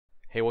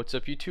Hey, what's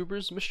up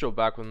YouTubers? Mr. Joe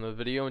back with another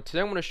video, and today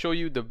I'm going to show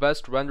you the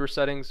best render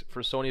settings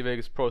for Sony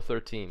Vegas Pro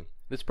 13.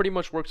 This pretty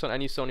much works on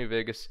any Sony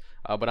Vegas,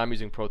 but I'm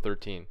using Pro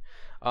 13.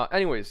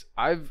 Anyways,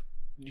 I've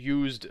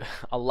used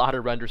a lot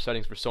of render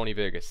settings for Sony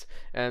Vegas,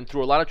 and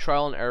through a lot of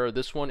trial and error,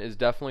 this one is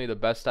definitely the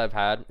best I've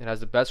had. It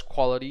has the best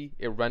quality,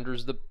 it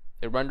renders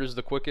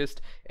the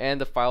quickest, and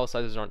the file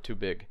sizes aren't too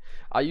big.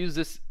 I use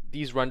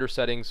these render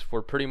settings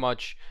for pretty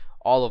much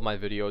all of my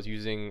videos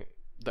using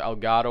the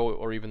Elgato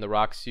or even the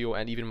Roxio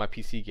and even my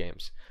PC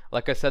games.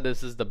 Like I said,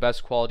 this is the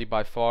best quality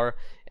by far,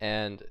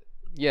 and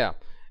yeah,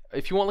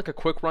 if you want like a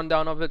quick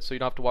rundown of it so you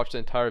don't have to watch the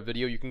entire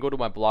video, you can go to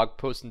my blog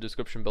post in the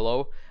description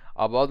below.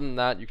 But other than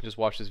that, you can just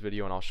watch this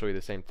video and I'll show you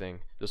the same thing,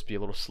 just be a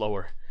little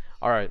slower.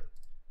 Alright,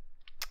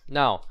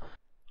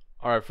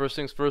 first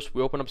things first,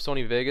 we open up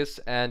Sony Vegas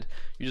and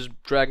you just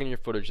drag in your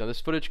footage. Now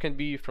this footage can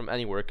be from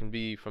anywhere. It can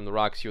be from the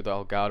Roxio, the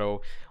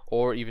Elgato,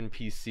 or even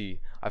PC.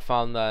 I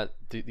found that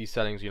these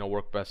settings,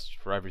 work best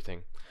for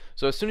everything.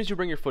 So as soon as you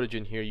bring your footage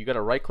in here, you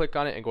gotta right click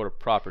on it and go to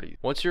properties.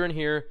 Once you're in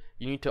here,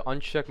 you need to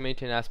uncheck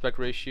maintain aspect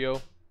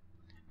ratio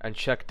and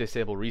check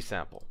disable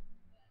resample.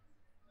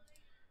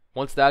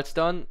 Once that's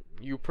done,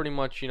 you pretty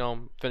much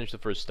finish the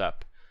first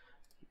step.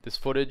 This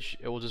footage,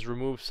 it will just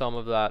remove some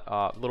of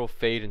that little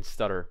fade and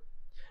stutter.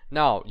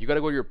 Now you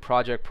gotta go to your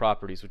project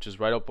properties, which is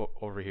right up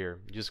over here.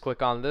 You just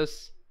click on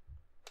this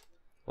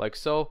like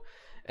so,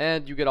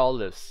 and you get all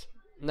this.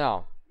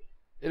 Now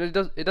it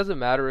doesn't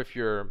matter if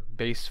your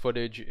base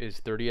footage is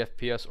 30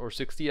 FPS or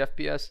 60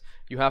 FPS.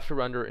 You have to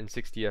render in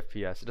 60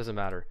 FPS. It doesn't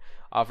matter.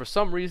 For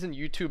some reason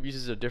YouTube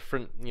uses a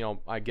different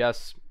I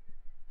guess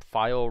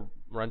file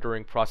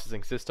rendering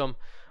processing system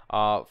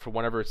for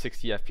whenever it's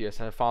 60 FPS,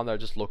 and I found that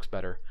it just looks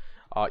better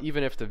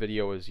even if the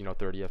video is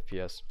 30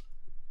 FPS.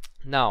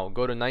 Now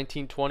go to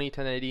 1920,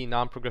 1080,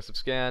 non-progressive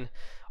scan.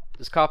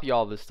 Just copy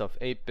all this stuff,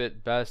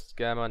 8-bit, best,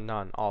 gamma,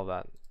 none, all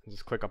that.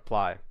 Just click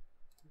apply.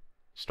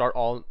 Start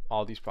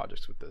all these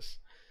projects with this.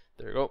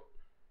 There you go.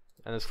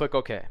 And just click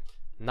OK.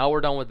 Now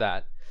we're done with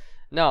that.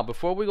 Now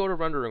before we go to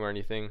rendering or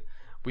anything,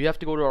 we have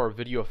to go to our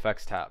video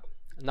effects tab.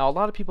 Now a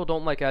lot of people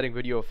don't like adding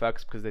video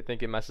effects because they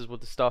think it messes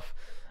with the stuff,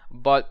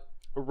 but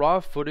raw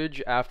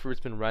footage after it's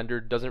been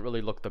rendered doesn't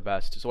really look the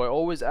best. So I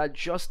always add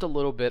just a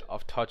little bit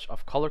of touch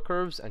of color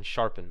curves and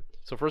sharpen.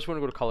 So first we're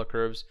going to go to color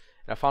curves,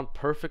 and I found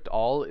perfect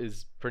all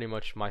is pretty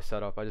much my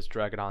setup. I just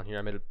drag it on here.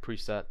 I made a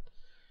preset.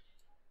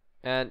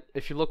 And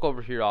if you look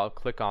over here, I'll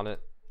click on it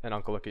and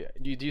I'll click it.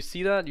 Do you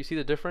see that? Do you see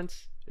the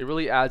difference? It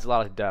really adds a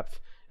lot of depth.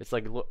 It's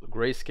like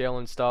grayscale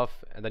and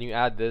stuff, and then you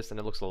add this and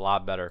it looks a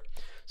lot better.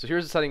 So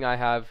here's the setting I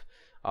have.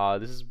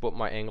 This is what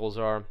my angles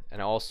are,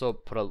 and I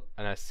also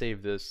I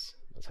save this.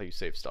 That's how you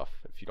save stuff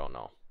if you don't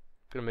know.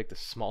 I'm gonna make this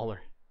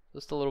smaller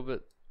just a little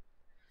bit.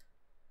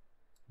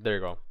 There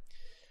you go.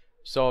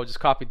 So just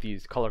copy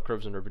these color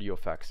curves under video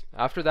effects.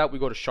 After that we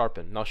go to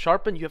sharpen. Now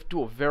sharpen, you have to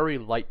do a very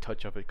light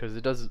touch of it because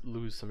it does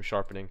lose some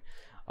sharpening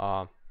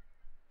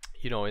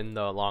in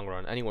the long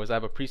run. Anyways, I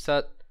have a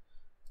preset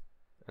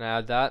and I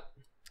add that.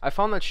 I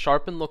found that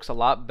sharpen looks a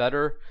lot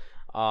better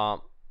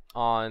on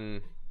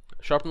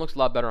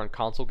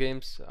console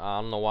games.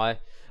 I don't know why,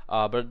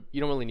 but you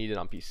don't really need it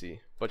on PC.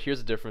 But here's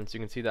the difference. You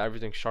can see that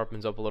everything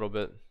sharpens up a little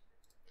bit.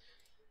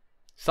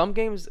 Some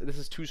games this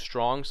is too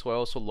strong, so I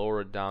also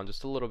lower it down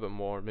just a little bit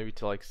more, maybe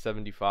to like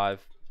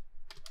 75.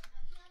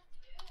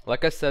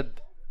 Like I said,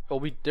 it'll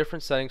be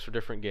different settings for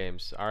different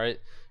games, alright?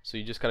 So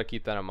you just gotta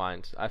keep that in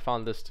mind. I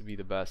found this to be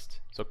the best.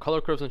 So color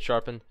curves and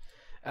sharpen.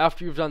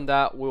 After you've done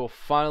that, we'll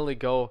finally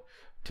go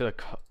to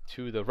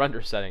the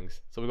render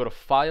settings. So we go to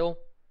File,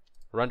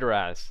 Render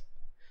As.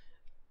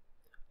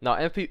 Now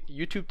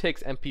YouTube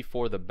takes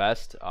MP4 the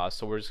best,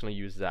 so we're just going to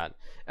use that.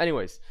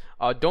 Anyways,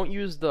 don't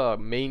use the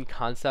main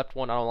concept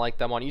one. I don't like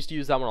that one. I used to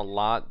use that one a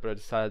lot, but I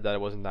decided that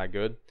it wasn't that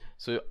good.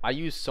 So I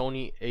use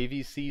Sony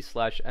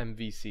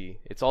AVC/MVC.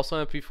 It's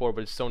also MP4,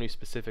 but it's Sony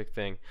specific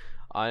thing.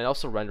 And it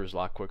also renders a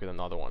lot quicker than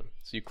the other one.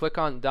 So you click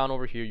on down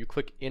over here, you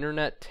click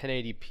Internet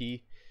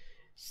 1080p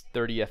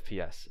 30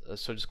 FPS.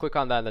 So just click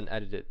on that and then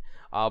edit it.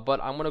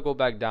 But I'm going to go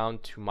back down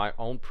to my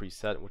own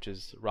preset, which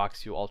is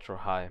Roxio Ultra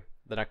High.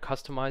 Then I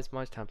customize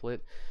my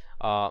template.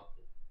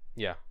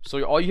 Yeah,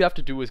 so all you have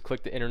to do is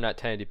click the Internet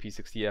 1080p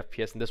 60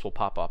 FPS and this will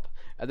pop up.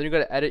 And then you got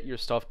to edit your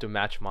stuff to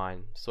match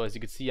mine. So as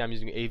you can see, I'm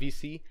using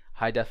AVC,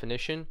 high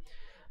definition.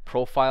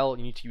 Profile,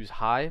 you need to use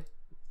high,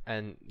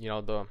 and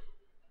the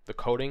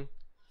coding.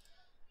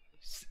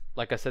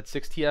 Like I said,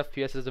 60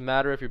 FPS doesn't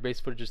matter if your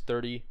base footage is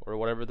 30 or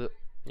whatever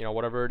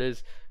whatever it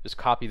is. Just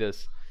copy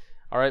this.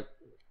 All right.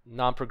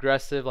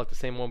 Non-progressive, like the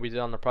same one we did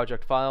on the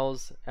project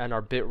files, and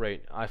our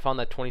bitrate. I found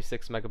that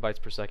 26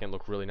 megabytes per second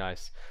looked really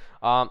nice.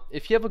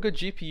 If you have a good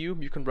GPU,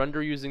 you can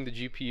render using the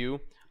GPU,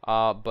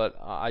 but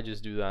I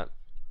just do that.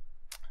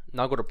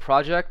 Now go to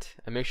project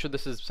and make sure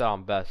this is set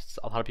on best.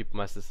 A lot of people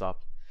mess this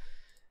up.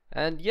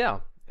 And yeah,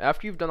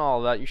 after you've done all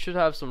of that, you should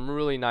have some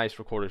really nice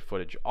recorded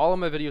footage. All of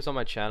my videos on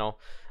my channel,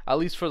 at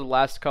least for the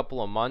last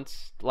couple of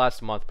months,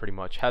 last month pretty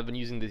much, have been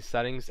using these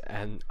settings,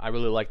 and I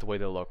really like the way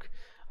they look.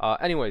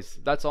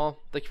 Anyways, that's all.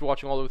 Thank you for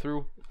watching all the way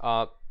through.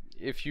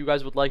 if you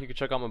guys would like, you can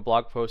check out my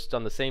blog post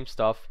on the same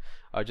stuff.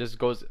 Just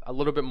goes a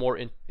little bit more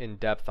in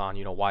depth on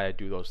why I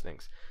do those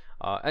things.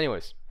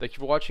 Anyways, thank you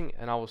for watching,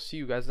 and I will see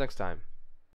you guys next time.